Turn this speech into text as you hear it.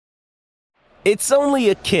It's only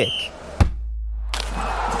a kick,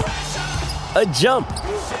 a jump,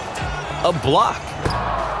 a block.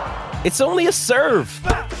 It's only a serve.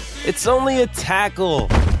 It's only a tackle,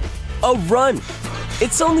 a run.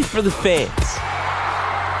 It's only for the fans.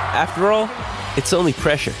 After all, it's only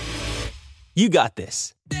pressure. You got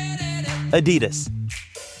this. Adidas.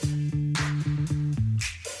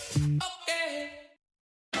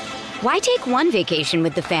 Why take one vacation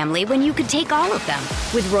with the family when you could take all of them?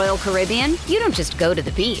 With Royal Caribbean, you don't just go to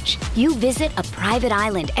the beach. You visit a private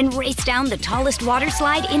island and race down the tallest water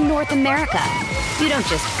slide in North America. You don't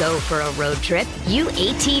just go for a road trip. You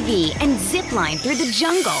ATV and zip line through the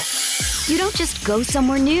jungle. You don't just go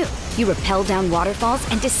somewhere new. You rappel down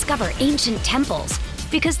waterfalls and discover ancient temples.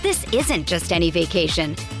 Because this isn't just any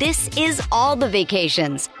vacation. This is all the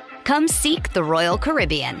vacations. Come seek the Royal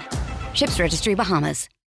Caribbean. Ships Registry, Bahamas.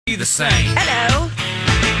 The same. Hello.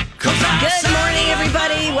 Good morning,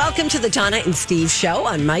 everybody. Welcome to the Donna and Steve Show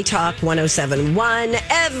on My Talk 107.1,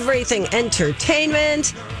 Everything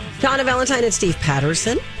Entertainment. Donna Valentine and Steve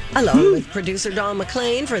Patterson, along with producer Dawn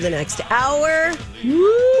McLean for the next hour.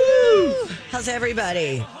 Woo! How's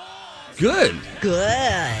everybody? Good.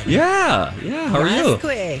 Good. Yeah. How are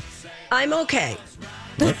you? I'm okay.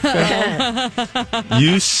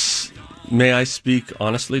 May I speak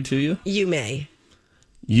honestly to you? You may.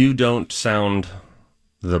 You don't sound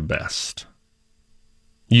the best.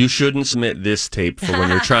 You shouldn't submit this tape for when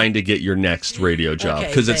you're trying to get your next radio job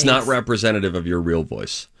because it's not representative of your real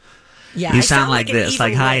voice. Yeah, you sound like this,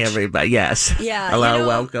 like, hi, everybody. Yes. Yeah. Hello,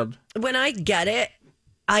 welcome. When I get it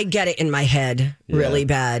in my head really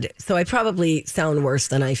bad. So I probably sound worse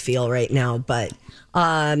than I feel right now. But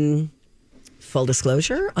full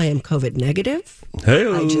disclosure, I am COVID negative.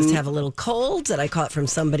 Hey-o. I just have a little cold that I caught from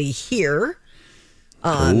somebody here.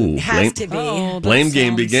 Has to be. Blame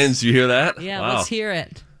game begins. You hear that? Yeah, wow. Let's hear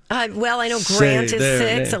it. Well, I know Grant is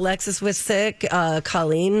sick. Alexis was sick.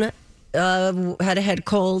 Colleen had a head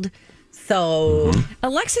cold. So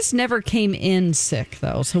Alexis never came in sick,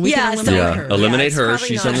 though. So we can eliminate her. Eliminate her.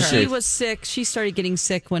 She's on the sick. She was sick. She started getting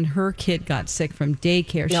sick when her kid got sick from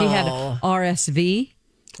daycare. She had RSV.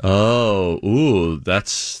 Oh, ooh,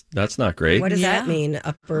 that's not great. What does that mean?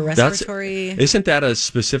 Upper respiratory? Isn't that a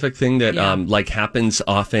specific thing that happens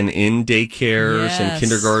often in daycares and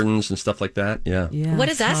kindergartens and stuff like that? Yeah. What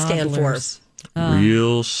does that stand for?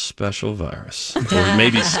 Real special virus. Or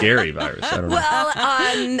maybe scary virus. I don't know. Well,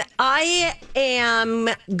 I am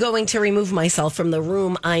going to remove myself from the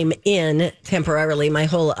room I'm in temporarily. My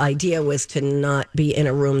whole idea was to not be in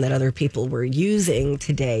a room that other people were using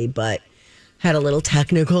today, but had a little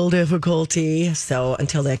technical difficulty. So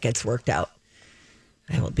until that gets worked out,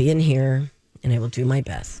 I will be in here and I will do my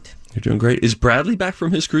best. You're doing great. Is Bradley back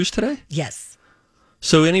from his cruise today? Yes.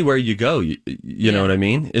 So anywhere you go, you know what I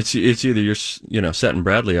mean? It's either you're setting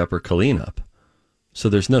Bradley up or Colleen up. So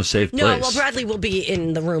there's no safe place. No, well, Bradley will be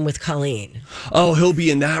in the room with Colleen. Oh, he'll be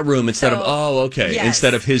in that room instead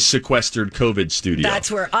instead of his sequestered COVID studio. That's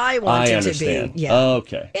where I wanted to be. Yeah.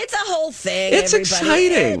 Okay. It's a whole thing. It's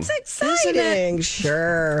exciting. It's exciting.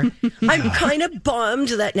 Sure. I'm kind of bummed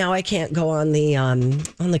that now I can't go on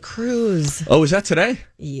the cruise. Oh, is that today?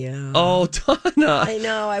 Yeah. Oh, Donna. I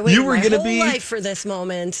know. I waited my whole life for this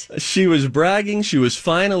moment. She was bragging. She was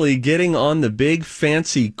finally getting on the big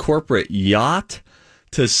fancy corporate yacht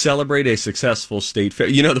to celebrate a successful state fair.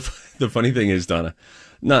 You know, the funny thing is, Donna,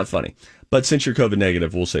 not funny, but since you're COVID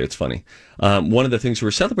negative, we'll say it's funny. One of the things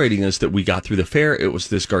we're celebrating is that we got through the fair. It was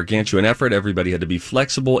this gargantuan effort. Everybody had to be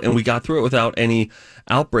flexible, and we got through it without any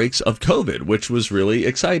outbreaks of COVID, which was really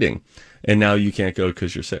exciting. And now you can't go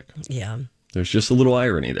because you're sick. Yeah. There's just a little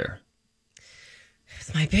irony there.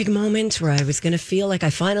 It's my big moment where I was going to feel like I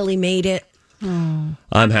finally made it. Oh.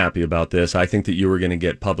 I'm happy about this. I think that you were going to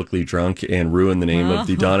get publicly drunk and ruin the name of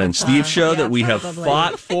the Donna and Steve show that we have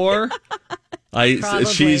fought for.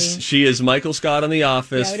 She is Michael Scott on The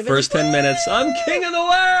Office. First 10 minutes. I'm king of the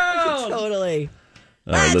world. Totally.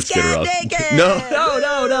 All right, let's get her up.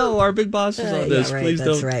 No. Our big boss is on this. Please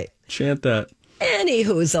don't chant that.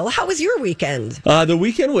 Anyhoozle, how was your weekend? The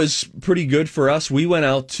weekend was pretty good for us. We went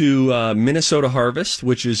out to Minnesota Harvest,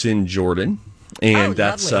 which is in Jordan. And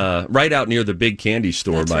that's right out near the big candy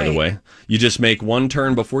store, by the way. You just make one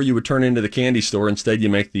turn before you would turn into the candy store. Instead, you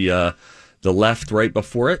make the left right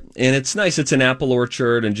before it. And it's nice. It's an apple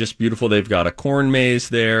orchard and just beautiful. They've got a corn maze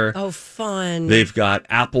there. Oh, fun. They've got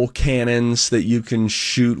apple cannons that you can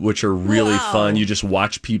shoot, which are really fun. You just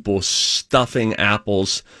watch people stuffing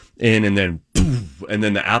apples in, and then boom, and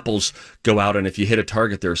then the apples go out, and if you hit a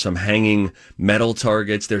target, there are some hanging metal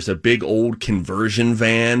targets. There's a big old conversion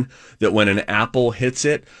van that when an apple hits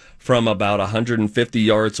it, from about 150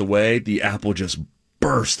 yards away, the apple just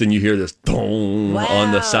burst and you hear this dong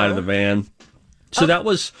on the side of the van. So that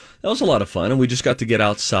was a lot of fun, and we just got to get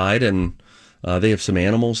outside, and they have some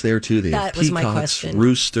animals there too. They have peacocks,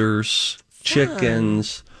 roosters,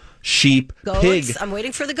 chickens, sheep, goats. Pig. I'm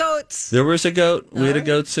waiting for the goats. There was a goat. We had a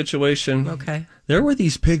goat situation. Okay. There were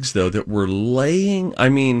these pigs though that were laying. I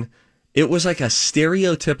mean, it was like a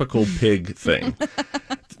stereotypical pig thing.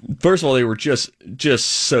 First of all, they were just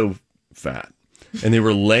so fat. And they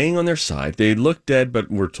were laying on their side. They looked dead,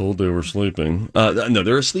 but we're told they were sleeping. No,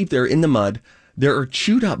 they're asleep. They're in the mud. There are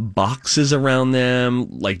chewed up boxes around them,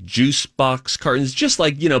 like juice box cartons, just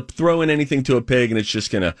like, throwing anything to a pig and it's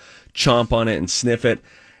just going to chomp on it and sniff it.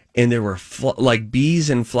 And there were like bees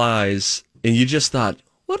and flies. And you just thought,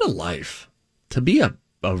 what a life to be a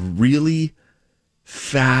really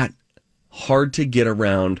fat, hard to get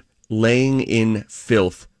around, laying in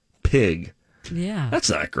filth pig. Yeah. That's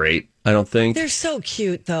not great, I don't think. They're so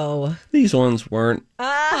cute, though. These ones weren't.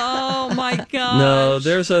 Oh, my God. No,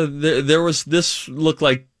 there was, this looked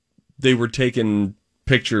like they were taking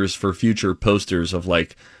pictures for future posters of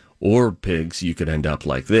like, or pigs, you could end up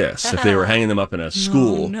like this if they were hanging them up in a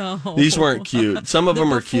school. No. These weren't cute. Some of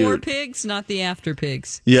them are cute. Before pigs, not the after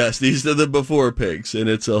pigs. Yes, these are the before pigs, and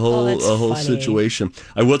it's a whole funny. situation.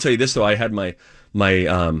 I will tell you this though, I had my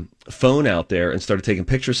phone out there and started taking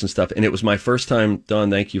pictures and stuff, and it was my first time.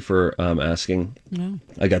 Dawn, thank you for asking. No.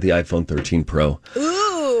 I got the iPhone 13 Pro.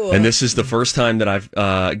 Ooh! And this is the first time that I've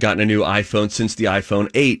gotten a new iPhone since the iPhone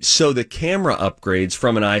 8. So the camera upgrades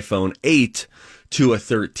from an iPhone 8 to a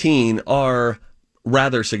 13 are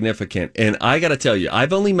rather significant. And I got to tell you,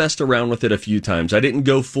 I've only messed around with it a few times. I didn't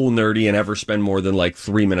go full nerdy and ever spend more than like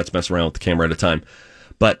 3 minutes messing around with the camera at a time.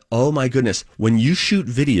 But oh my goodness, when you shoot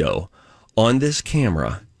video on this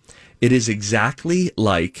camera, it is exactly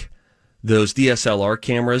like those DSLR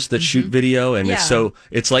cameras that shoot video, and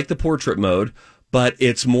it's like the portrait mode, but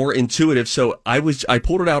it's more intuitive. So I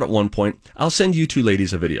pulled it out at one point. I'll send you two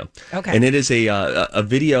ladies a video. Okay. And it is a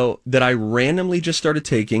video that I randomly just started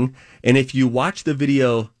taking, and if you watch the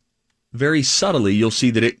video very subtly, you'll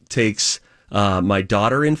see that it takes my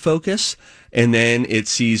daughter in focus, and then it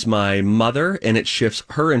sees my mother, and it shifts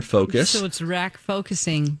her in focus. So it's rack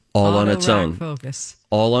focusing. All on its own. Focus.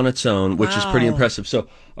 All on its own, which is pretty impressive. So,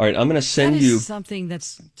 all right, I'm going to send you something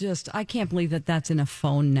that's just, I can't believe that's in a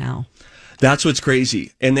phone now. That's what's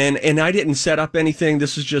crazy. And I didn't set up anything.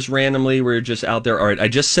 This is just randomly. We're just out there. All right, I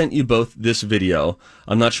just sent you both this video.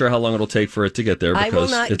 I'm not sure how long it'll take for it to get there because I will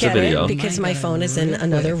not it's get a video. it because my phone is in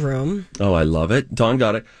another room. Oh, I love it. Dawn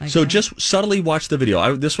got it. So just subtly watch the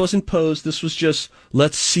video. This wasn't posed. This was just,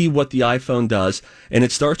 let's see what the iPhone does. And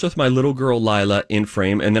it starts with my little girl, Lila, in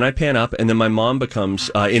frame. And then I pan up, and then my mom becomes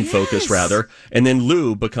in focus, rather. And then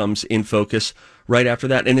Lou becomes in focus right after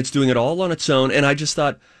that. And it's doing it all on its own. And I just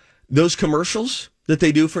thought, those commercials that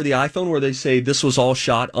they do for the iPhone where they say this was all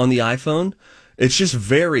shot on the iPhone, it's just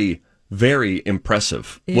very, very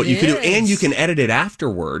impressive what you can do. And you can edit it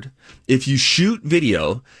afterward. If you shoot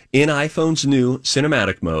video in iPhone's new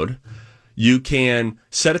cinematic mode, you can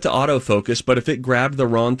set it to autofocus, but if it grabbed the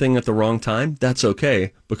wrong thing at the wrong time, that's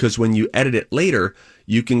okay. Because when you edit it later,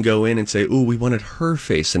 you can go in and say, ooh, we wanted her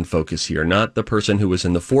face in focus here, not the person who was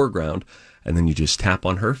in the foreground. And then you just tap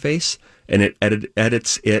on her face, and it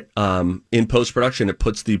edits it in post-production. It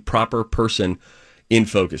puts the proper person in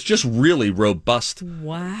focus. Just really robust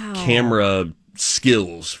camera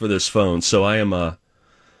skills for this phone. So I'm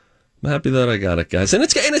happy that I got it, guys. And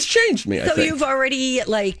it's changed me, I think. So you've already,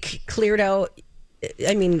 cleared out,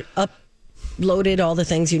 uploaded all the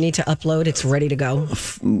things you need to upload. It's ready to go.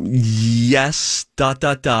 Yes, ...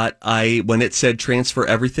 when it said transfer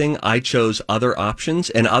everything, I chose other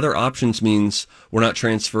options, and other options means we're not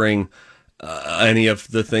transferring any of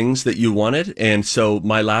the things that you wanted. And so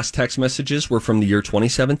my last text messages were from the year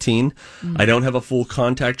 2017. I don't have a full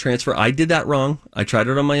contact transfer. I did that wrong. I tried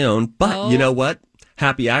it on my own, but you know what?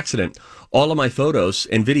 Happy accident. All of my photos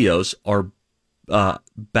and videos are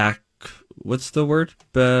back. What's the word?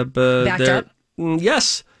 Backed up?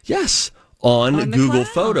 Yes. On Google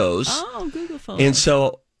Photos. Oh, Google Photos. And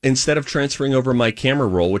so instead of transferring over my camera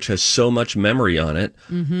roll, which has so much memory on it,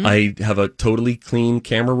 I have a totally clean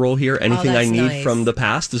camera roll here. Anything I need from the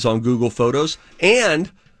past is on Google Photos. And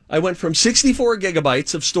I went from 64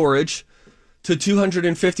 gigabytes of storage to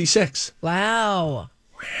 256. Wow.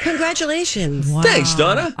 Congratulations. Wow. Thanks,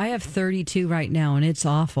 Donna. I have 32 right now, and it's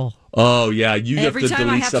awful. Oh, yeah. You have to Every time I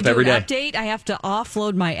delete have stuff to do every an day. update, I have to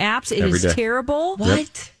offload my apps. It Every is day. terrible.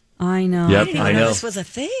 What? I know. Yep, I didn't I even know know. this was a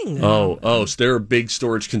thing. Oh, so there are big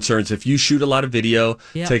storage concerns. If you shoot a lot of video,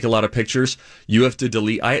 Yep. take a lot of pictures, you have to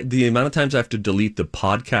delete. The amount of times I have to delete the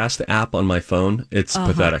podcast app on my phone, it's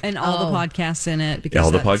pathetic. And all the podcasts in it. Because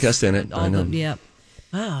All the that's- podcasts in it. I know. Yep.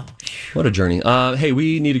 Wow. What a journey. Hey,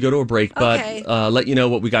 we need to go to a break, but Okay. let you know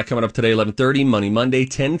what we got coming up today, 11:30, Money Monday,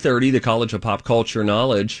 10:30, the College of Pop Culture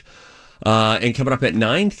Knowledge. And coming up at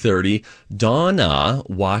 9:30, Donna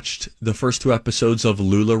watched the first 2 episodes of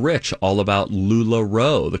Lula Rich, all about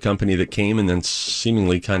LuLaRoe, the company that came and then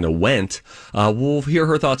seemingly kind of went. We'll hear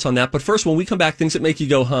her thoughts on that. But first, when we come back, things that make you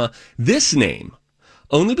go, huh? This name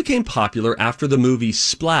only became popular after the movie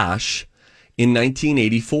Splash in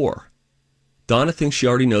 1984. Donna thinks she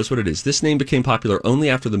already knows what it is. This name became popular only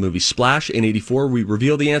after the movie Splash in 84. We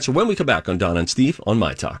reveal the answer when we come back on Donna and Steve on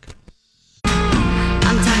My Talk.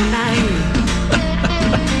 I'm talking about you.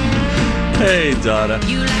 Hey, Donna.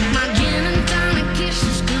 You like my gin and tonic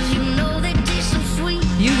kisses, 'cause you know they taste so sweet.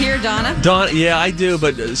 You hear Donna? Donna, yeah, I do.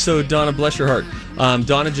 But so, Donna, bless your heart.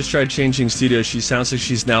 Donna just tried changing studios. She sounds like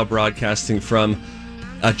she's now broadcasting from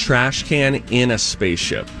a trash can in a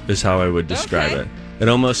spaceship, is how I would describe Okay. it. It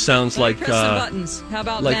almost sounds like Press the buttons. How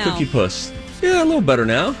about like now? Cookie Puss. Yeah, a little better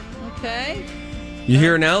now. Okay. You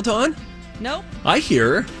hear her now, Dawn? Nope. I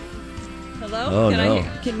hear her. Hello? Oh, can no.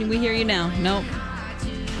 Can we hear you now? Nope.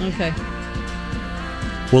 Okay.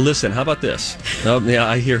 Well, listen, how about this? Oh, yeah,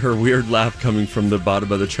 I hear her weird laugh coming from the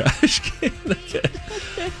bottom of the trash can. Okay.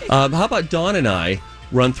 How about Dawn and I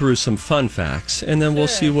run through some fun facts, and then we'll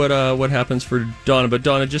see what happens for Donna. But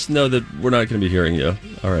Donna, just know that we're not going to be hearing you.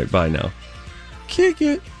 All right, bye now. Kick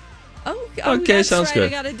it. Oh, Okay, that's sounds right. good. I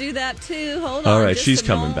got to do that too. Hold on. All right, just she's a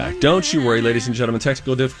coming moment. back. Don't you worry, ladies and gentlemen.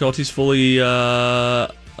 Technical difficulties fully.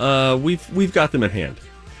 We've got them in hand.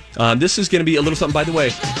 This is going to be a little something. By the way,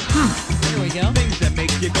 Here we go.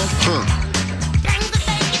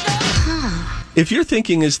 if you're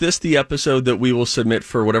thinking, is this the episode that we will submit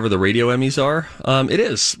for whatever the radio Emmys are? It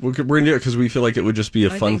is. We're going to do it because we feel like it would just be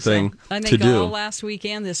a I fun think so. thing I to think do. all last week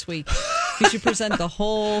and this week. We should present the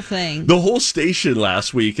whole thing. The whole station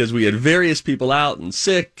last week, as we had various people out and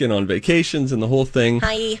sick and on vacations and the whole thing.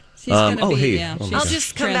 Hi. She's gonna be, hey. yeah, Oh, she's I'll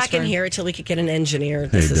just come back in transferring. here till we could get an engineer.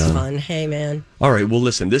 This Hey, is Donna. fun. Hey, man. All right, well,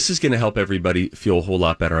 listen, this is going to help everybody feel a whole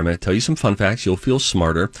lot better. I'm going to tell you some fun facts. You'll feel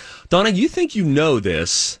smarter. Donna, you think you know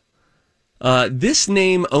this. This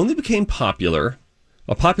name only became popular,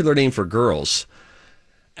 a popular name for girls,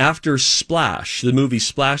 after Splash. The movie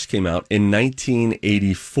Splash came out in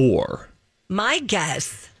 1984. My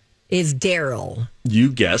guess is Daryl.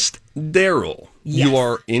 You guessed Daryl. Yes. You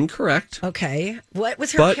are incorrect. Okay. What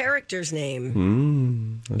was her But- character's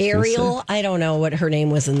name? Ariel? I don't know what her name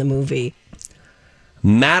was in the movie.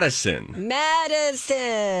 Madison.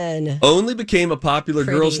 Madison. Only became a popular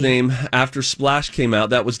Pretty. girl's name after Splash came out.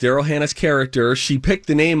 That was Daryl Hannah's character. She picked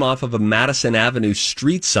the name off of a Madison Avenue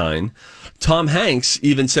street sign. Tom Hanks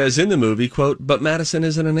even says in the movie, quote, "But Madison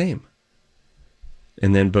isn't a name."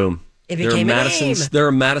 And then boom. It became a name. There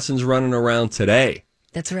are Madisons running around today.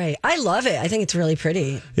 That's right. I love it. I think it's really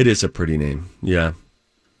pretty. It is a pretty name. Yeah.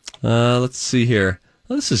 Let's see here.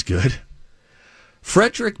 Oh, this is good.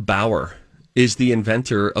 Frederick Bauer is the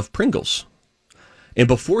inventor of Pringles. And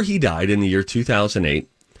before he died in the year 2008,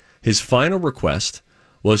 his final request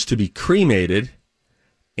was to be cremated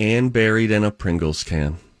and buried in a Pringles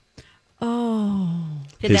can.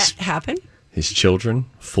 Did His- that happen? His children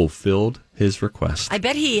fulfilled his request. I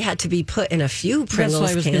bet he had to be put in a few Pringles That's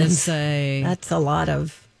what I was going to cans. say. That's a lot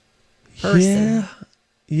of person.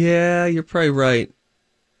 Yeah, you're probably right.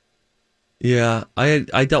 Yeah,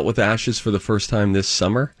 I dealt with ashes for the first time this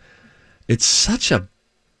summer. It's such a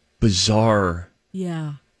bizarre,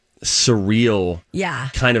 Yeah. surreal Yeah.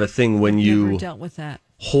 kind of a thing when Never you dealt with that.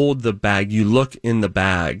 hold the bag, you look in the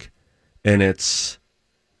bag, and it's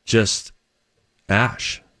just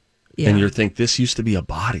ash. Yeah. And you think, this used to be a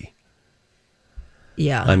body.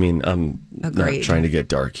 Yeah. I mean, I'm Agreed. not trying to get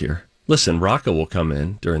dark here. Listen, Rocco will come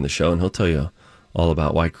in during the show, and he'll tell you all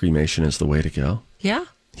about why cremation is the way to go. yeah.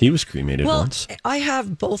 He was cremated Well, once. I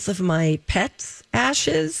have both of my pets'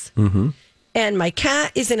 ashes, Mm-hmm. and my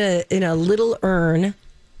cat is in a little urn,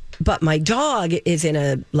 but my dog is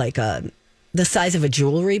in the size of a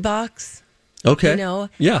jewelry box. Okay. You know?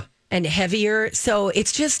 Yeah. And heavier. So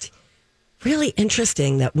it's just really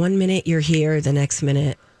interesting that one minute you're here, the next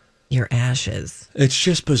minute you're ashes. It's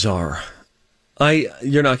just bizarre.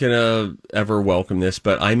 You're not going to ever welcome this,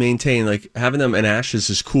 but I maintain like having them in ashes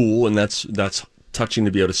is cool, and that's touching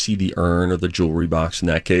to be able to see the urn or the jewelry box in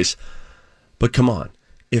that case. But come on,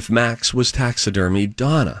 if Max was taxidermy,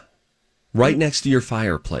 Donna, right next to your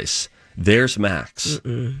fireplace, there's Max.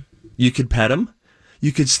 You could pet him.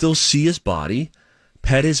 you could still see his body,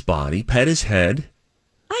 pet his head.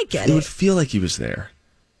 I get It it. would feel like he was there.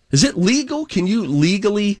 Is it legal? Can you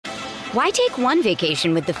legally? Why take one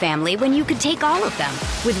vacation with the family when you could take all of them?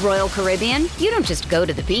 With Royal Caribbean, you don't just go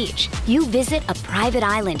to the beach. You visit a private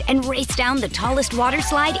island and race down the tallest water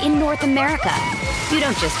slide in North America. You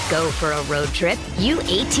don't just go for a road trip. You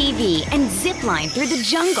ATV and zip line through the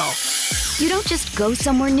jungle. You don't just go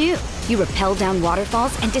somewhere new. You rappel down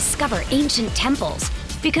waterfalls and discover ancient temples.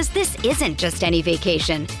 Because this isn't just any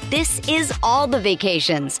vacation. This is all the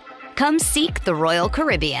vacations. Come seek the Royal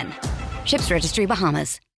Caribbean. Ships Registry,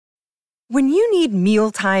 Bahamas. When you need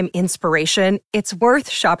mealtime inspiration, it's worth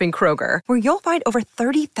shopping Kroger, where you'll find over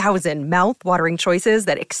 30,000 mouth-watering choices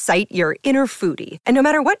that excite your inner foodie. And no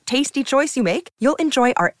matter what tasty choice you make, you'll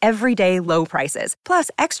enjoy our everyday low prices, plus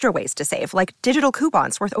extra ways to save, like digital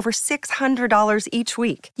coupons worth over $600 each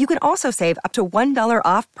week. You can also save up to $1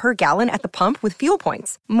 off per gallon at the pump with fuel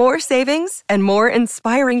points. More savings and more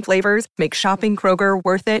inspiring flavors make shopping Kroger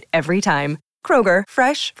worth it every time. Kroger,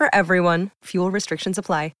 fresh for everyone. Fuel restrictions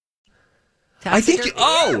apply. I think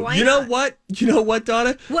you know what? You know what,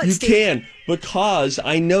 Donna? What, you Steve? can, because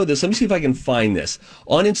I know this. Let me see if I can find this.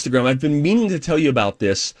 On Instagram, I've been meaning to tell you about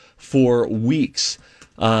this for weeks.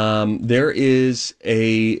 There is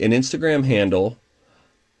an Instagram handle,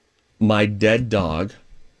 My Dead Dog.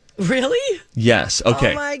 Really? Yes.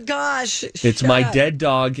 Okay. Oh my gosh. It's Shut My up. Dead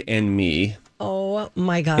Dog and Me. Oh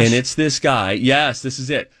my gosh. And it's this guy. Yes, this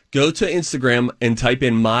is it. Go to Instagram and type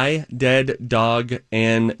in My Dead Dog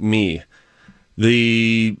and Me.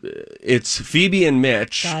 It's Phoebe and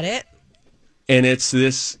Mitch. Got it. And it's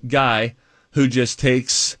this guy who just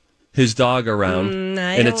takes his dog around.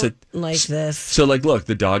 I don't like this. So, like, look,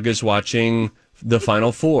 the dog is watching the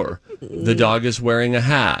Final Four. The dog is wearing a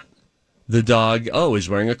hat. The dog, is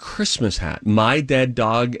wearing a Christmas hat. My Dead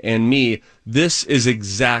Dog and Me. This is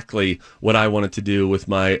exactly what I wanted to do with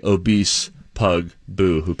my obese pug,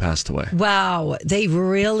 Boo, who passed away. Wow. They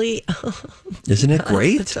really. Isn't it The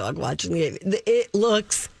great? dog watching the game. It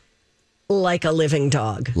looks like a living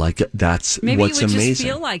dog. Like, that's Maybe what's you would amazing. just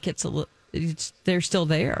feel like they're still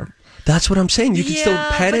there. That's what I'm saying. You can still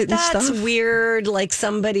pet it and that's stuff. weird. Like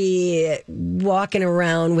somebody walking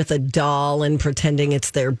around with a doll and pretending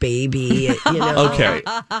it's their baby. You know? Okay.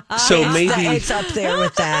 So maybe it's up there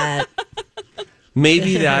with that.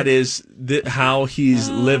 maybe that is how he's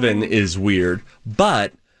living is weird.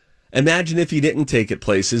 But imagine if he didn't take it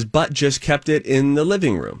places, but just kept it in the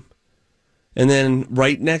living room. And then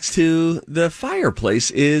right next to the fireplace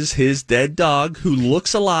is his dead dog who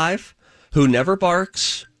looks alive, who never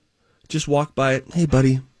barks. Just walk by it. Hey,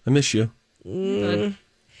 buddy, I miss you.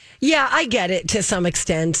 Yeah, I get it to some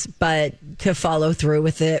extent, but to follow through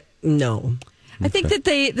with it, no. I think that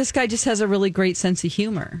this guy just has a really great sense of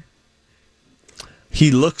humor.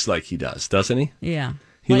 He looks like he does, doesn't he? Yeah.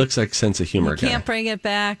 He looks like sense of humor You guy. can't bring it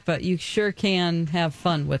back, but you sure can have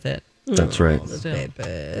fun with it. That's right.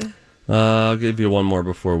 Still. I'll give you one more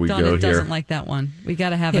before we Donna go here. doesn't like that one. We got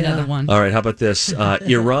to have another one. All right, how about this?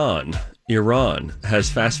 Iran has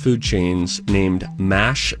fast food chains named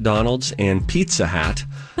McDonald's and Pizza Hut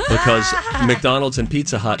because McDonald's and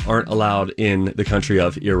Pizza Hut aren't allowed in the country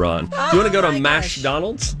of Iran. Do you want to go to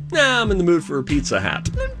McDonald's? Nah, I'm in the mood for a Pizza Hut.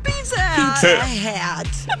 Pizza Hat.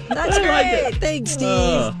 That's great. Thanks,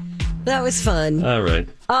 Steve. That was fun. All right.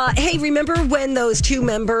 Hey, remember when those two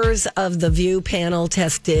members of the View panel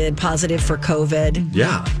tested positive for COVID?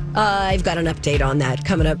 Yeah. I've got an update on that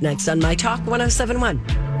coming up next on My Talk 1071.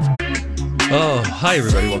 Oh, hi,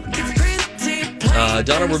 everybody. Welcome back.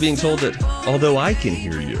 Donna, we're being told that although I can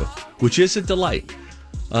hear you, which is a delight,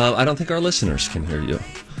 I don't think our listeners can hear you.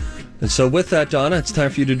 And so with that, Donna, it's time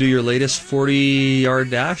for you to do your latest 40-yard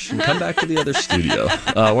dash and come back to the other studio.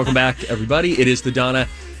 Welcome back, everybody. It is the Donna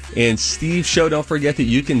and Steve Show. Don't forget that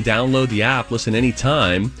you can download the app, listen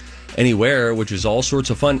anytime, anywhere, which is all sorts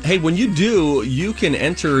of fun. Hey, when you do, you can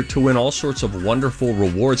enter to win all sorts of wonderful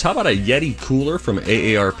rewards. How about a Yeti cooler from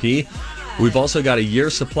AARP? We've also got a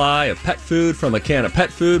year's supply of pet food from a can of pet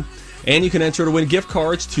food. And you can enter to win gift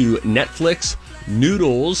cards to Netflix,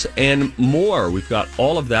 Noodles, and more. We've got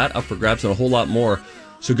all of that up for grabs and a whole lot more.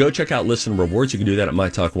 So go check out Listen Rewards. You can do that at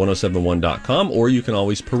mytalk1071.com, or you can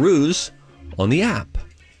always peruse on the app.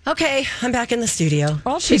 Okay, I'm back in the studio.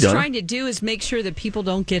 All she's Donna. trying to do is make sure that people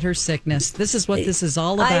don't get her sickness. This is what this is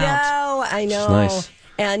all about. I know. Nice.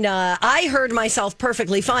 And I heard myself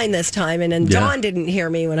perfectly fine this time, and then Yeah. Dawn didn't hear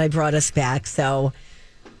me when I brought us back. So,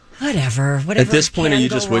 whatever. At this point, are can you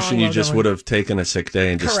go just wishing wrong you will just go would wrong. have taken a sick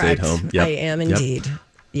day and just stayed Correct. home? Yep. I am Yep. indeed.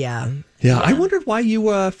 Yeah. Yeah, I wondered why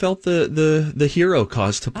you felt the hero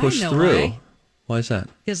cause to push I know through. why. Why is that?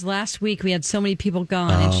 Because last week we had so many people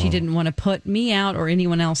gone, and she didn't want to put me out or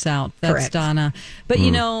anyone else out. That's Correct. Donna. But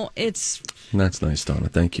you know, it's That's nice, Donna.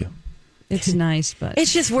 Thank you. nice, but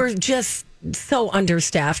It's just we're just so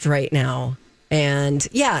understaffed right now. And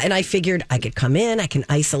and I figured I could come in, I can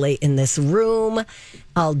isolate in this room.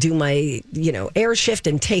 I'll do my, air shift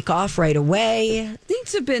and take off right away.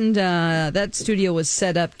 things have been. That studio was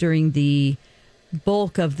set up during the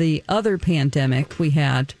bulk of the other pandemic we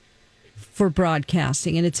had for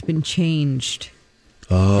broadcasting, and it's been changed.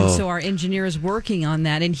 Oh. And so our engineer is working on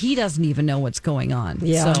that, and he doesn't even know what's going on.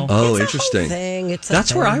 Yeah. So Oh, It's a interesting. whole thing. It's a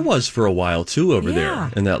That's where thing. I was for a while too, over Yeah.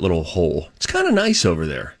 there in that little hole. It's kind of nice over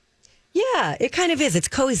there. Yeah, it kind of is. It's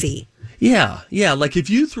cozy. Yeah. Like if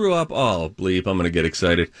you threw up, oh bleep, I'm going to get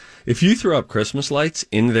excited. If you threw up Christmas lights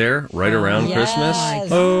in there right around yes. Christmas,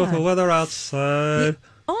 Oh the weather outside.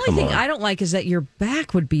 only Come thing on. I don't like is that your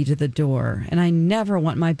back would be to the door, and I never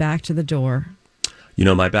want my back to the door. You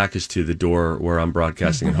know, my back is to the door where I'm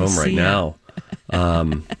broadcasting at home right See now.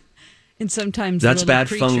 And sometimes That's little bad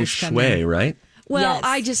feng creatures come shui, in. right? Well, Yes.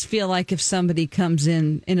 I just feel like if somebody comes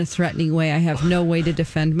in a threatening way, I have no way to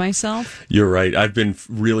defend myself. You're right. I've been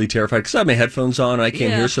really terrified because I have my headphones on and I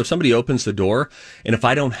can't Yeah. hear. So if somebody opens the door and if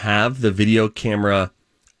I don't have the video camera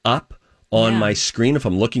up on Yeah. my screen, if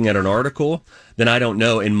I'm looking at an article, then I don't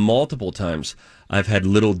know. And multiple times I've had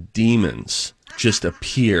little demons just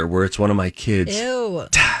appear where it's one of my kids. Ew.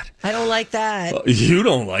 Dad. I don't like that. You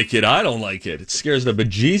don't like it. I don't like it. It scares the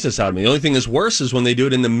bejesus out of me. The only thing that's worse is when they do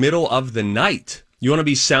it in the middle of the night. You want to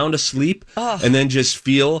be sound asleep and then just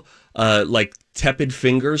feel like tepid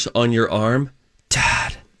fingers on your arm.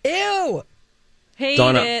 Dad. Ew. Hate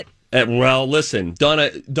Donna. it. Well, listen,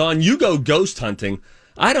 Dawn, you go ghost hunting.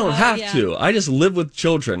 I don't have yeah. to. I just live with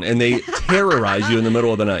children and they terrorize you in the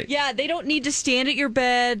middle of the night. Yeah, they don't need to stand at your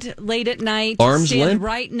bed late at night. Arms stand limp?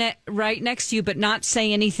 right next to you, but not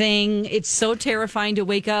say anything. It's so terrifying to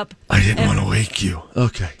wake up. I didn't want to wake you.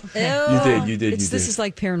 Okay. You did. This is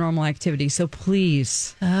like Paranormal Activity, so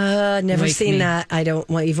please. Never Wake seen me. that. I don't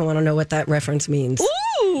even want to know what that reference means.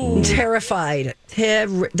 I'm terrified.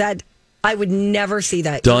 That I would never see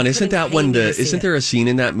that. Dawn, You isn't couldn't that pay when me to see isn't it. there a scene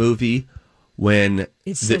in that movie when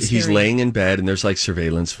It's so he's scary. laying in bed and there's like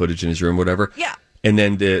surveillance footage in his room, whatever? Yeah. And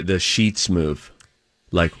then the sheets move,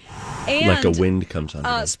 like a And, wind comes on.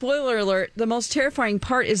 them. spoiler alert, the most terrifying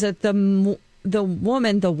part is that the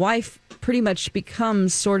woman, the wife, pretty much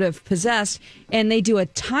becomes sort of possessed, and they do a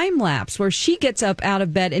time lapse where she gets up out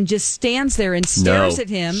of bed and just stands there and stares No. at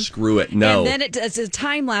him. Screw it. No. And then it's a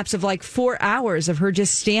time lapse of like 4 hours of her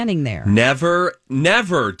just standing there. Never,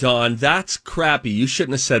 Dawn. That's crappy. You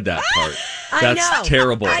shouldn't have said that part. I That's know.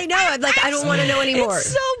 terrible. I know. I'm like, I don't want to know anymore.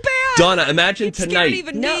 It's so bad. Donna, imagine It scared tonight.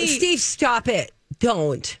 even No, me. Steve, stop it.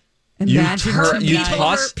 Don't. Imagine tur- tonight. you People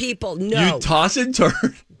toss- hurt people. No. You toss and turn.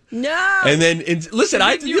 No. And then, listen,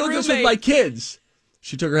 I have to Your deal with this with roommate. my kids.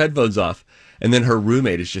 She took her headphones off, and then her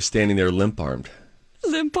roommate is just standing there limp-armed.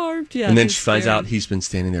 Limp-armed, yeah. And then it's she finds scary. out he's been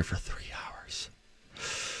standing there for 3 hours.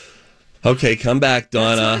 Okay, come back, That's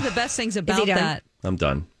one Donna. of the best things he about done? that. I'm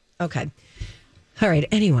done. Okay. All right.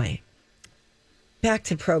 Anyway, back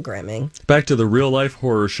to programming. Back to the real-life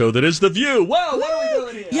horror show that is The View. Whoa, what are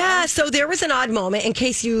we doing here? Yeah, so there was an odd moment. In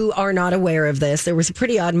case you are not aware of this, there was a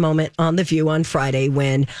pretty odd moment on The View on Friday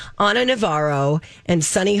when Anna Navarro and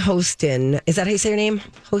Sunny Hostin, is that how you say her name?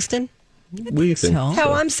 Hostin? We think so.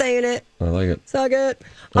 How I'm saying it. I like it. Suck it.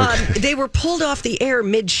 They were pulled off the air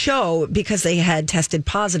mid-show because they had tested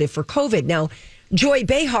positive for COVID. Now, Joy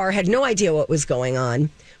Behar had no idea what was going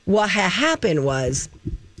on. What had happened was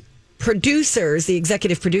producers, the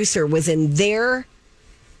executive producer, was in their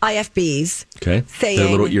IFBs Okay. saying, Their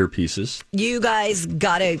little earpieces. you guys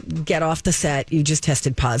got to get off the set. You just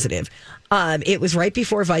tested positive. It was right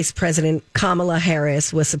before Vice President Kamala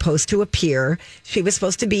Harris was supposed to appear. She was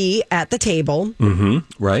supposed to be at the table.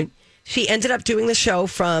 Right? She ended up doing the show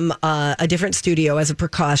from a different studio as a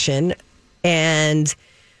precaution. And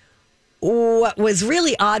what was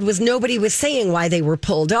really odd was nobody was saying why they were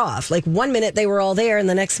pulled off. Like 1 minute they were all there, and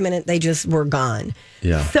the next minute they just were gone.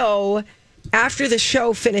 Yeah. So after the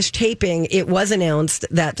show finished taping, it was announced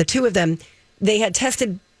that the two of them, they had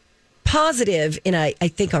tested positive in I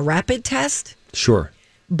think a rapid test. Sure.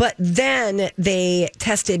 But then they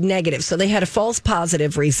tested negative. So they had a false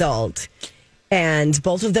positive result. And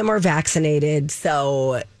both of them are vaccinated.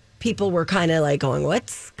 So people were kind of like going,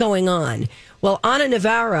 what's going on? Well, Ana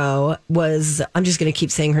Navarro was, I'm just going to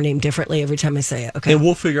keep saying her name differently every time I say it. Okay. And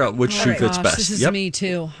we'll figure out which shoe fits Gosh, best. this is Yep. me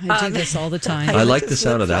too. I do this all the time. I like the This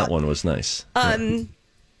sound of that flip-flop. one. Was nice.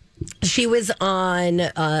 She was on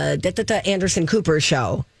Anderson Cooper's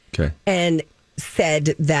show. Okay. And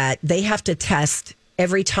said that they have to test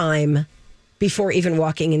every time before even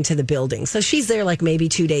walking into the building. So she's there like maybe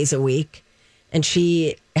 2 days a week, and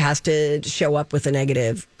she has to show up with a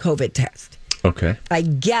negative COVID test. Okay. I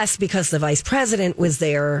guess because the vice president was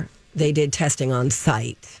there, they did testing on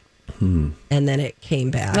site. And then it came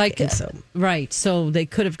back. Right. So they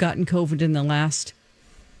could have gotten COVID in the last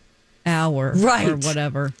hour or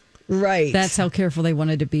whatever. Right. That's how careful they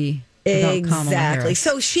wanted to be. Exactly.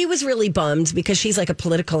 So she was really bummed because she's like a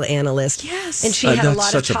political analyst. Yes. And she had a lot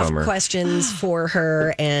of such a tough bummer. questions for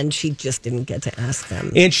her, and she just didn't get to ask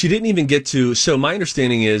them. And she didn't even get to. So my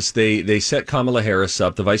understanding is they set Kamala Harris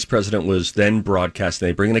up. The vice president was then broadcasting.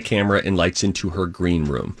 They bring in a camera and lights into her green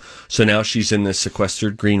room. So now she's in this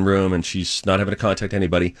sequestered green room, and she's not having to contact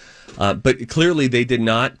anybody. But clearly they did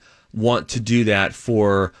not want to do that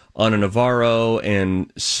for Ana Navarro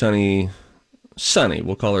and Sunny,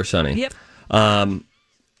 we'll call her Sunny. Yep. And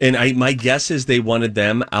my guess is they wanted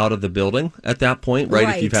them out of the building at that point,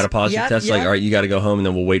 right? If you've had a positive test, like, all right, you got to go home, and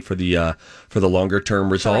then we'll wait for the longer term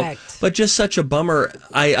result. Correct. But just such a bummer.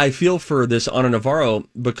 I feel for this Ana Navarro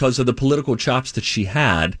because of the political chops that she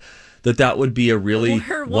had. That would be a really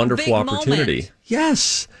wonderful opportunity. Moment.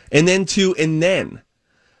 Yes, and then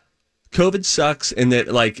COVID sucks, and that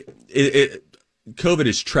COVID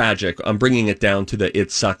is tragic. I'm bringing it down to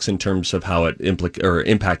it sucks in terms of how it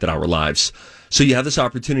impacted our lives. So you have this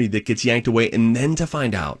opportunity that gets yanked away, and then to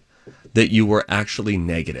find out that you were actually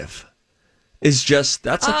negative is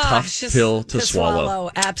that's a tough pill to swallow.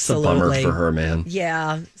 Absolutely. It's a bummer for her, man.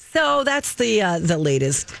 Yeah. So that's the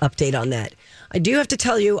latest update on that. I do have to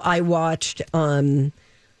tell you, I watched LuLaRich.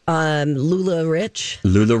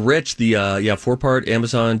 LuLaRich, the 4-part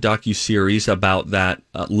Amazon docuseries about that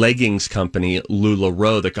leggings company,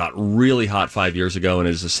 LuLaRoe, that got really hot 5 years ago and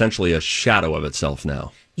is essentially a shadow of itself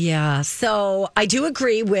now. Yeah, so I do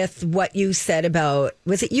agree with what you said about,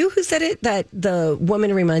 was it you who said it, that the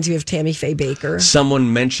woman reminds you of Tammy Faye Baker?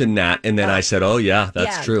 Someone mentioned that, and then I said, oh, yeah,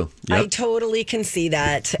 that's true. Yep. I totally can see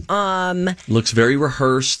that. Looks very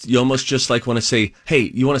rehearsed. You almost just want to say,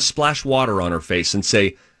 hey, you want to splash water on her face and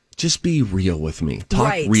say, just be real with me.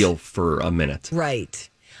 Talk real for a minute. Right.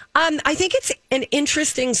 I think it's an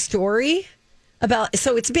interesting story.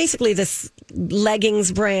 So it's basically this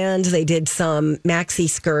leggings brand. They did some maxi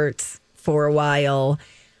skirts for a while.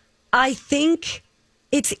 I think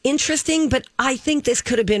it's interesting, but I think this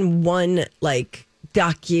could have been one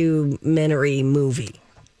documentary movie.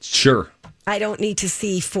 Sure. I don't need to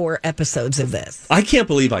see 4 episodes of this. I can't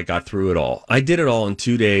believe I got through it all. I did it all in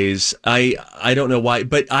 2 days. I don't know why,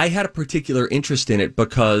 but I had a particular interest in it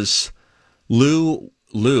because Lou,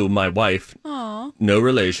 my wife, no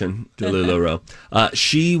relation to LuLaRoe,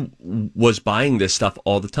 she was buying this stuff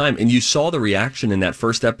all the time. And you saw the reaction in that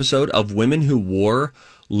first episode of women who wore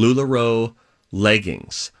LuLaRoe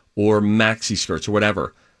leggings or maxi skirts or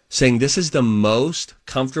whatever, saying this is the most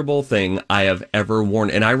comfortable thing I have ever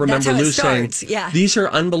worn. And I remember Lou saying, these are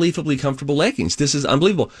unbelievably comfortable leggings. This is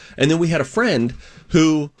unbelievable. And then we had a friend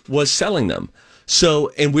who was selling them.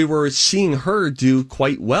 So, and we were seeing her do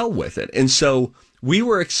quite well with it. And so we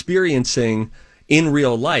were experiencing in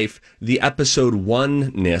real life the episode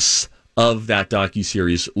 1-ness of that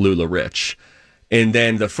docuseries LuLaRich. And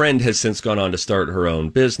then the friend has since gone on to start her own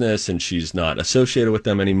business, and she's not associated with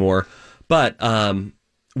them anymore. But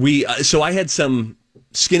so I had some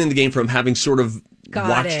skin in the game from having sort of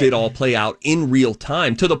watched it all play out in real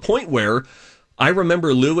time, to the point where I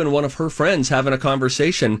remember Lou and one of her friends having a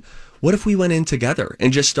conversation. What if we went in together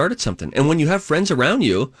and just started something? And when you have friends around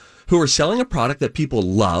you who are selling a product that people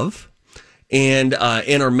love and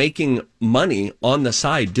are making money on the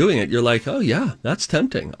side doing it, you're like, oh yeah, that's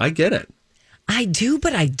tempting. I get it. I do,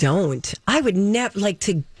 but I don't. I would never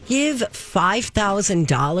to give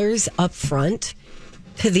 $5,000 up front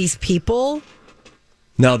to these people.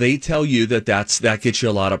 Now, they tell you that gets you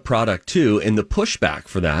a lot of product, too, and the pushback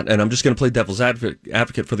for that, and I'm just going to play devil's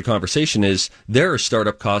advocate for the conversation, is there are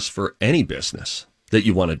startup costs for any business that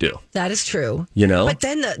you want to do. That is true. You know? But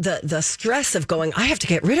then the stress of going, I have to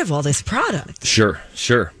get rid of all this product. Sure.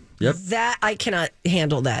 Yep. That, I cannot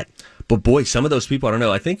handle that. But boy, some of those people, I don't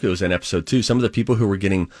know, I think it was in episode 2, some of the people who were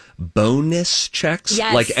getting bonus checks,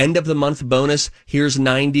 like end of the month bonus, here's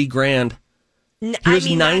 $90,000. Here's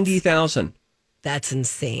 $90,000. That's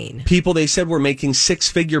insane. People, they said, were making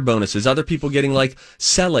 6-figure bonuses. Other people getting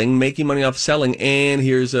making money off selling, and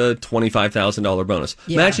here's a $25,000 bonus.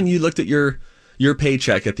 Yeah. Imagine you looked at your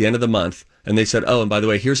paycheck at the end of the month, and they said, oh, and by the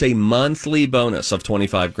way, here's a monthly bonus of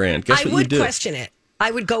 $25,000. Guess what you do? I would question it. I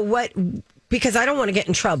would go, what? Because I don't want to get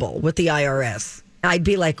in trouble with the IRS. I'd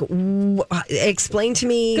be like, explain to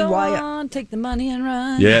me Go why. on, take the money and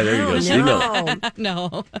run. Yeah, there you go. So you know.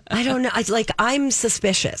 No. I don't know. I'm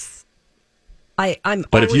suspicious. I'm.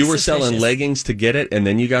 But if you always were selling suspicious. leggings to get it and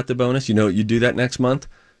then you got the bonus, you know what you do that next month?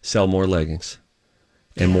 Sell more leggings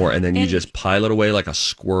and more. And then you just pile it away like a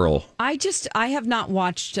squirrel. I have not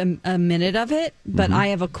watched a minute of it, but I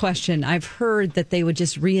have a question. I've heard that they would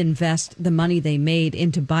just reinvest the money they made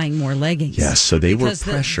into buying more leggings. Yes, so they were Because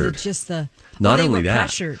pressured. Not Not only were that.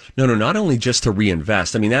 Pressured. No, not only just to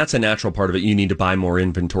reinvest. I mean, that's a natural part of it. You need to buy more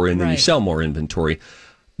inventory and then you Right. sell more inventory.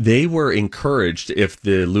 They were encouraged, if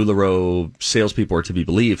the LuLaRoe salespeople are to be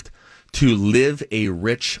believed, to live a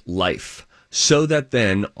rich life so that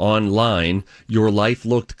then online your life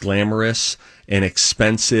looked glamorous and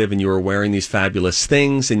expensive and you were wearing these fabulous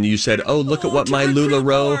things and you said, oh, look at what my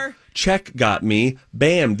LuLaRoe check got me.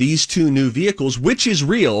 Bam, these 2 new vehicles, which is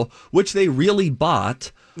real, which they really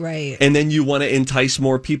bought. Right. And then you want to entice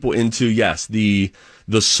more people into, yes, the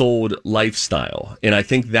sold lifestyle. And I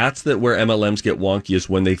think that's where MLMs get wonky, is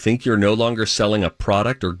when they think you're no longer selling a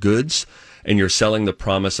product or goods and you're selling the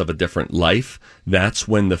promise of a different life. That's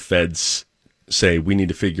when the feds say we need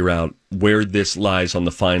to figure out where this lies on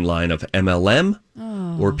the fine line of MLM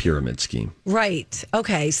or pyramid scheme. Right.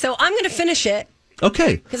 Okay. So I'm going to finish it.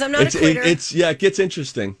 Okay. Because I'm not a quitter. It gets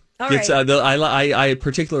interesting. All It's, right. I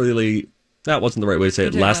particularly... That wasn't the right way to say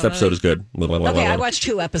it. Last episode is good. Okay, I watched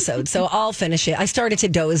 2 episodes, so I'll finish it. I started to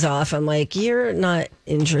doze off. I'm like, you're not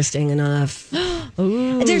interesting enough.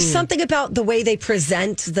 And there's something about the way they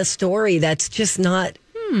present the story that's just not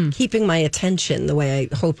keeping my attention the way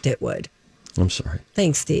I hoped it would. I'm sorry.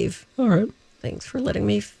 Thanks, Steve. All right. Thanks for letting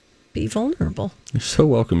me be vulnerable. You're so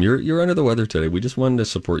welcome. You're under the weather today. We just wanted to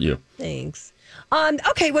support you. Thanks.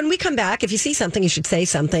 Okay, when we come back, if you see something, you should say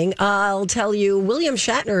something. I'll tell you William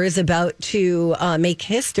Shatner is about to make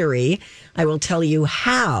history. I will tell you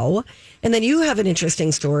how. And then you have an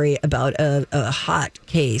interesting story about a hot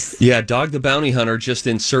case. Yeah, Dog the Bounty Hunter just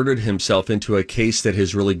inserted himself into a case that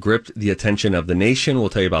has really gripped the attention of the nation. We'll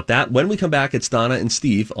tell you about that. When we come back, it's Donna and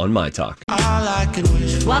Steve on My Talk.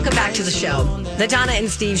 Welcome back to the show. The Donna and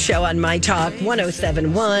Steve Show on My Talk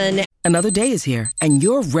 107.1. Another day is here, and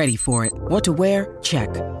you're ready for it. What to wear? Check.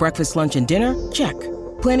 Breakfast, lunch, and dinner? Check.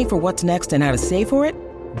 Planning for what's next and how to save for it?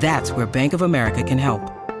 That's where Bank of America can help.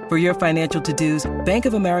 For your financial to-dos, Bank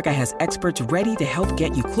of America has experts ready to help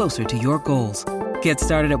get you closer to your goals. Get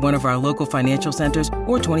started at one of our local financial centers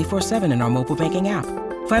or 24/7 in our mobile banking app.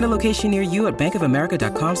 Find a location near you at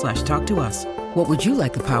bankofamerica.com/talktous. What would you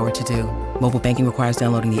like the power to do? Mobile banking requires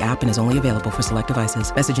downloading the app and is only available for select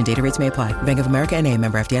devices. Message and data rates may apply. Bank of America NA,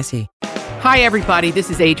 member FDIC. Hi, everybody. This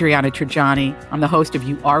is Adriana Trajani. I'm the host of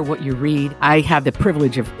You Are What You Read. I have the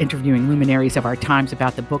privilege of interviewing luminaries of our times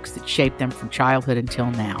about the books that shaped them from childhood until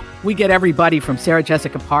now. We get everybody from Sarah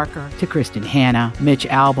Jessica Parker to Kristen Hanna, Mitch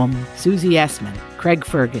Albom, Susie Essman, Craig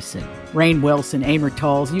Ferguson, Rainn Wilson, Amor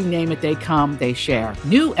Tolls, you name it, they come, they share.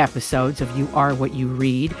 New episodes of You Are What You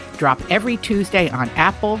Read drop every Tuesday on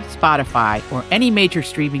Apple, Spotify, or any major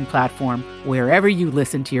streaming platform wherever you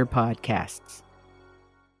listen to your podcasts.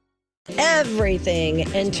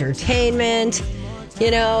 Everything entertainment.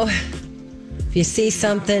 You know, if you see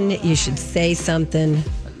something, you should say something.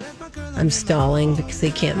 I'm stalling because they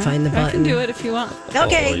can't find the button. I can do it if you want.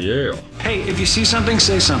 Okay. Oh, yeah. Hey, if you see something,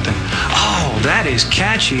 say something. Oh, that is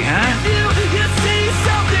catchy, huh?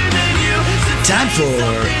 Time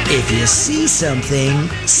for If You See Something,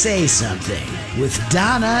 Say Something with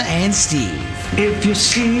Donna and Steve. If you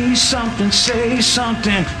see something, say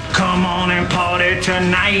something. Come on and party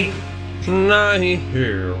tonight.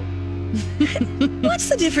 What's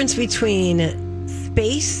the difference between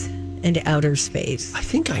space and outer space? I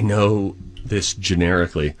think I know this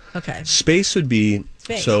generically. Okay. Space would be,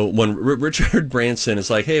 Space. so when Richard Branson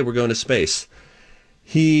is like, hey, we're going to space,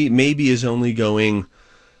 he maybe is only going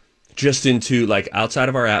just into like outside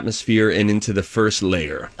of our atmosphere and into the first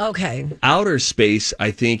layer. Okay. Outer space,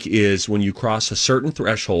 I think, is when you cross a certain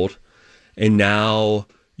threshold and now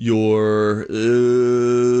you're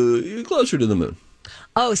closer to the moon.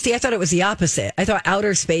 Oh, see, I thought it was the opposite. I thought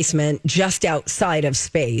outer space meant just outside of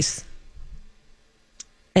space.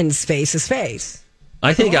 And space is space.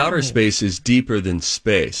 I think outer space is deeper than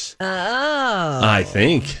space. Oh. I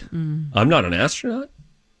think. I'm not an astronaut.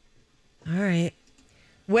 All right.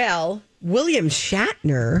 Well, William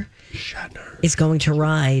Shatner is going to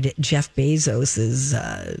ride Jeff Bezos's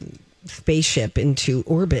spaceship into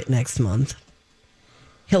orbit next month.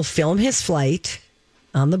 He'll film his flight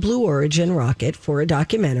on the Blue Origin rocket for a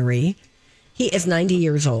documentary. He is 90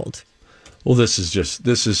 years old. Well, this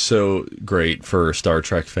is so great for Star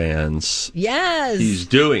Trek fans. Yes. He's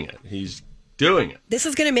doing it. He's doing it. This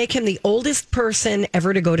is going to make him the oldest person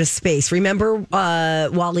ever to go to space. Remember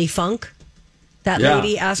Wally Funk? That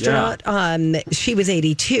lady astronaut? Yeah. She was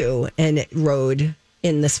 82 and rode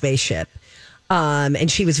in the spaceship. And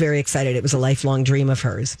she was very excited. It was a lifelong dream of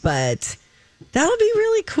hers. But that'll be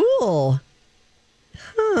really cool.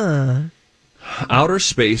 Huh. Outer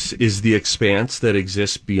space is the expanse that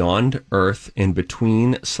exists beyond Earth and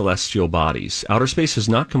between celestial bodies. Outer space is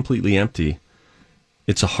not completely empty.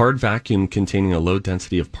 It's a hard vacuum containing a low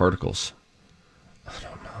density of particles. I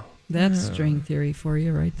don't know. That's string theory for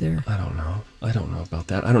you right there. I don't know about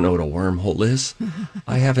that. I don't know what a wormhole is.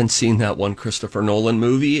 I haven't seen that one Christopher Nolan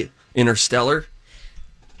movie, Interstellar.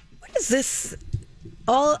 What is this?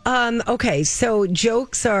 Okay, so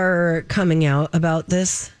jokes are coming out about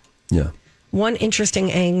this. Yeah. One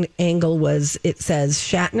interesting angle was it says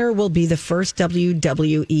Shatner will be the first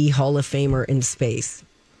WWE Hall of Famer in space.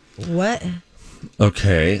 What?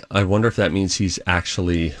 Okay, I wonder if that means he's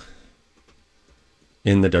actually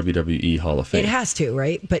in the WWE Hall of Fame. It has to,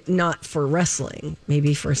 right? But not for wrestling.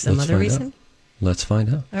 Maybe for some other reason. Let's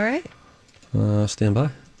find out. All right. Stand by.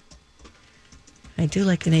 I do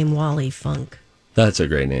like the name Wally Funk. That's a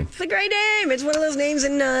great name. It's a great name. It's one of those names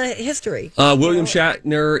in history. William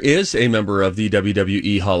Shatner is a member of the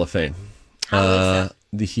WWE Hall of Fame. How is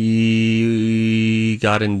that? He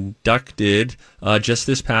got inducted just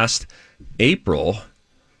this past April.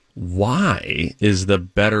 Why is the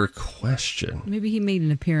better question? Maybe he made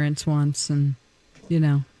an appearance once and,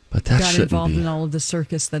 but that got involved in all of the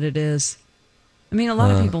circus that it is. I mean, a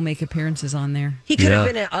lot of people make appearances on there. He could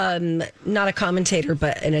have been not a commentator,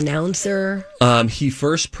 but an announcer. He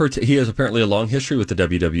has apparently a long history with the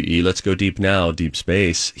WWE. Let's go deep now, deep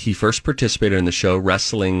space. He first participated in the show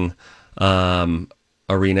Wrestling Arena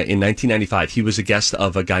in 1995. He was a guest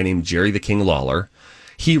of a guy named Jerry the King Lawler.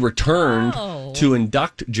 He returned to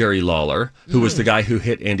induct Jerry Lawler, who was the guy who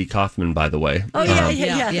hit Andy Kaufman, by the way. Oh,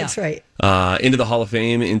 yeah, that's right. Into the Hall of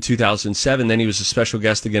Fame in 2007. Then he was a special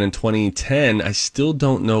guest again in 2010. I still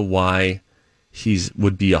don't know why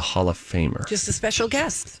would be a Hall of Famer. Just a special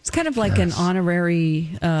guest. It's kind of like an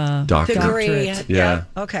honorary doctorate. Yeah.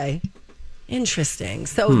 Okay. Interesting.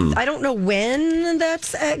 So I don't know when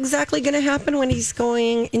that's exactly going to happen, when he's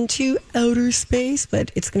going into outer space,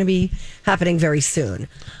 but it's going to be happening very soon.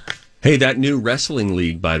 Hey, that new wrestling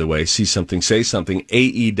league, by the way, See Something, Say Something,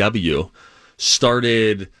 AEW,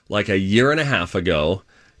 started like a year and a half ago,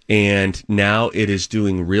 and now it is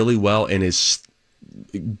doing really well and is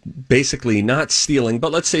basically not stealing,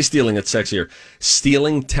 but let's say stealing, it's sexier,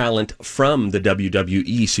 stealing talent from the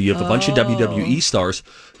WWE. So you have a bunch of WWE stars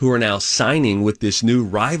who are now signing with this new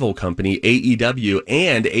rival company, AEW,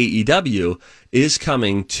 and AEW is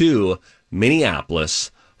coming to Minneapolis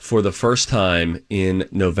for the first time in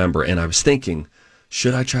November. And I was thinking,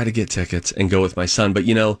 should I try to get tickets and go with my son? But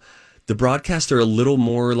the broadcasts are a little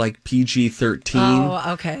more like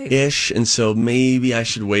PG-13-ish, and so maybe I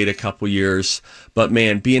should wait a couple years. But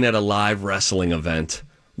man, being at a live wrestling event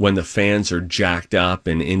when the fans are jacked up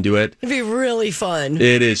and into it, it'd be really fun.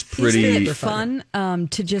 It is pretty Isn't it fun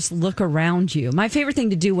to just look around you. My favorite thing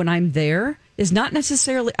to do when I'm there is not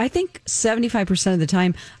necessarily, I think 75% of the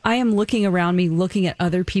time, I am looking around me, looking at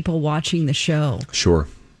other people watching the show. Sure.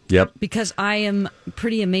 Yep. Because I am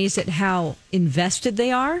pretty amazed at how invested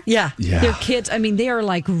they are. Yeah. Their kids, I mean, they are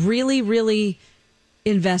like really, really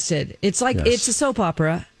invested. It's like, it's a soap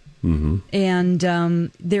opera. Mm-hmm.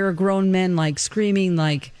 And there are grown men like screaming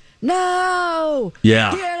like, no!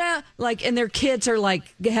 Yeah. Get out! Like, and their kids are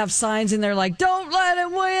like, have signs and they're like, don't let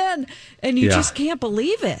him win! And you just can't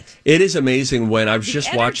believe it. It is amazing. When I was The just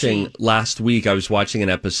energy. watching last week, I was watching an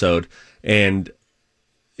episode, and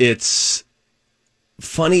it's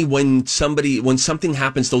funny when something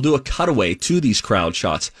happens, they'll do a cutaway to these crowd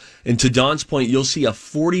shots. And to Dawn's point, you'll see a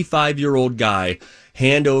 45-year-old guy,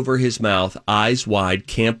 hand over his mouth, eyes wide,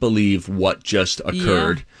 can't believe what just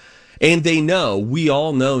occurred. Yeah. And we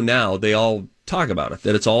all know now, they all talk about it,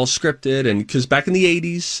 that it's all scripted. And because back in the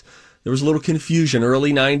 80s, there was a little confusion.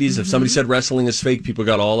 Early 90s, if somebody said wrestling is fake, people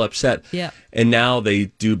got all upset. Yeah. And now they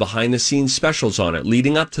do behind-the-scenes specials on it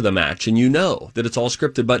leading up to the match, and that it's all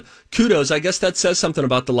scripted. But kudos, I guess that says something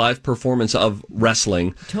about the live performance of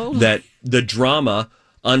wrestling. Totally. That the drama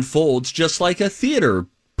unfolds just like a theater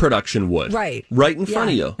production would. Right. Right in front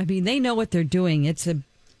of you. I mean, they know what they're doing. It's a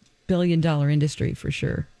billion-dollar industry for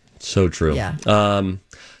sure. So true. Yeah.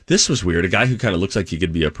 This was weird. A guy who kind of looks like he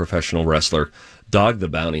could be a professional wrestler, Dog the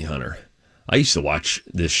Bounty Hunter. I used to watch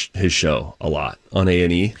his show a lot on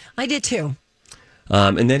A&E. I did too.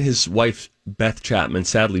 And then his wife, Beth Chapman,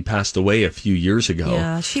 sadly passed away a few years ago.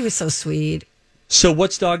 Yeah, she was so sweet. So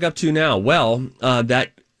what's Dog up to now? Well,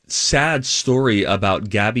 that sad story about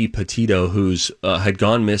Gabby Petito, who's had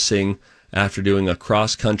gone missing after doing a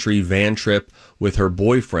cross-country van trip with her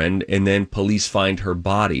boyfriend, and then police find her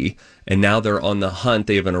body, and now they're on the hunt.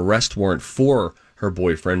 They have an arrest warrant for her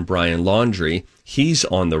boyfriend, Brian Laundrie. He's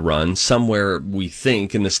on the run somewhere, we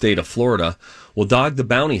think, in the state of Florida. Well, Dog the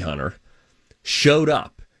Bounty Hunter showed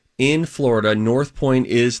up in Florida. North Point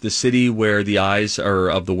is the city where the eyes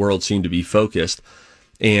of the world seem to be focused.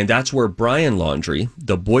 And that's where Brian Laundrie,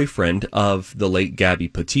 the boyfriend of the late Gabby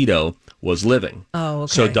Petito, was living. Oh,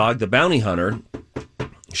 okay. So Dog the Bounty Hunter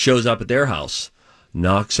shows up at their house,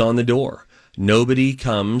 knocks on the door. Nobody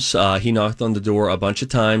comes. He knocked on the door a bunch of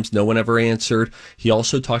times. No one ever answered. He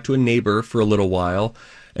also talked to a neighbor for a little while,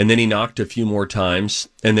 and then he knocked a few more times,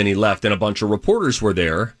 and then he left. And a bunch of reporters were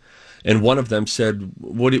there, and one of them said,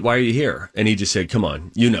 why are you here? And he just said, come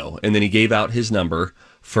on, you know. And then he gave out his number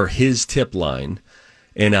for his tip line.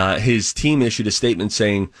 And his team issued a statement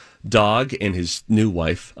saying Dog and his new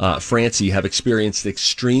wife, Francie, have experienced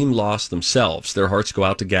extreme loss themselves. Their hearts go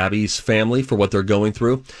out to Gabby's family for what they're going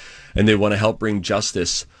through, and they want to help bring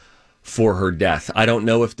justice for her death. I don't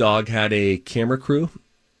know if Dog had a camera crew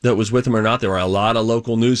that was with him or not. There were a lot of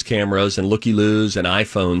local news cameras and looky-loos and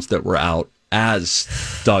iPhones that were out as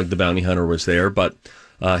Dog the Bounty Hunter was there, but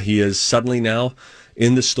he is suddenly now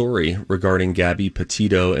in the story regarding Gabby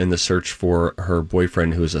Petito and the search for her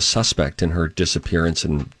boyfriend, who is a suspect in her disappearance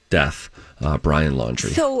and death, Brian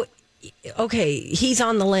Laundrie. So, okay, he's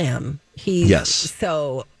on the lam. Yes.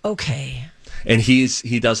 So, okay. And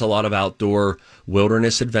he does a lot of outdoor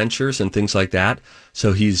wilderness adventures and things like that.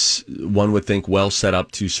 So he's, one would think, well set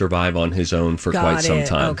up to survive on his own for quite some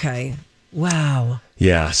time. Okay. Wow.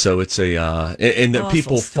 Yeah, so it's and the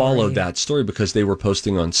people story. followed that story because they were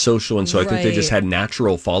posting on social, and so I think they just had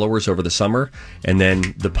natural followers over the summer, and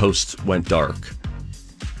then the posts went dark,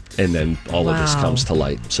 and then all of this comes to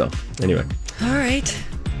light. So anyway. All right.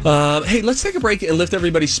 Hey, let's take a break and lift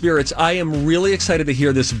everybody's spirits. I am really excited to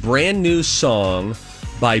hear this brand new song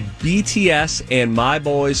by BTS and My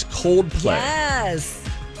Boys Coldplay. Yes.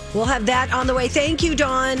 We'll have that on the way. Thank you,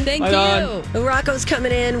 Dawn. Thank you. Rocco's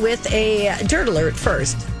coming in with a dirt alert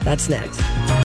first. That's next.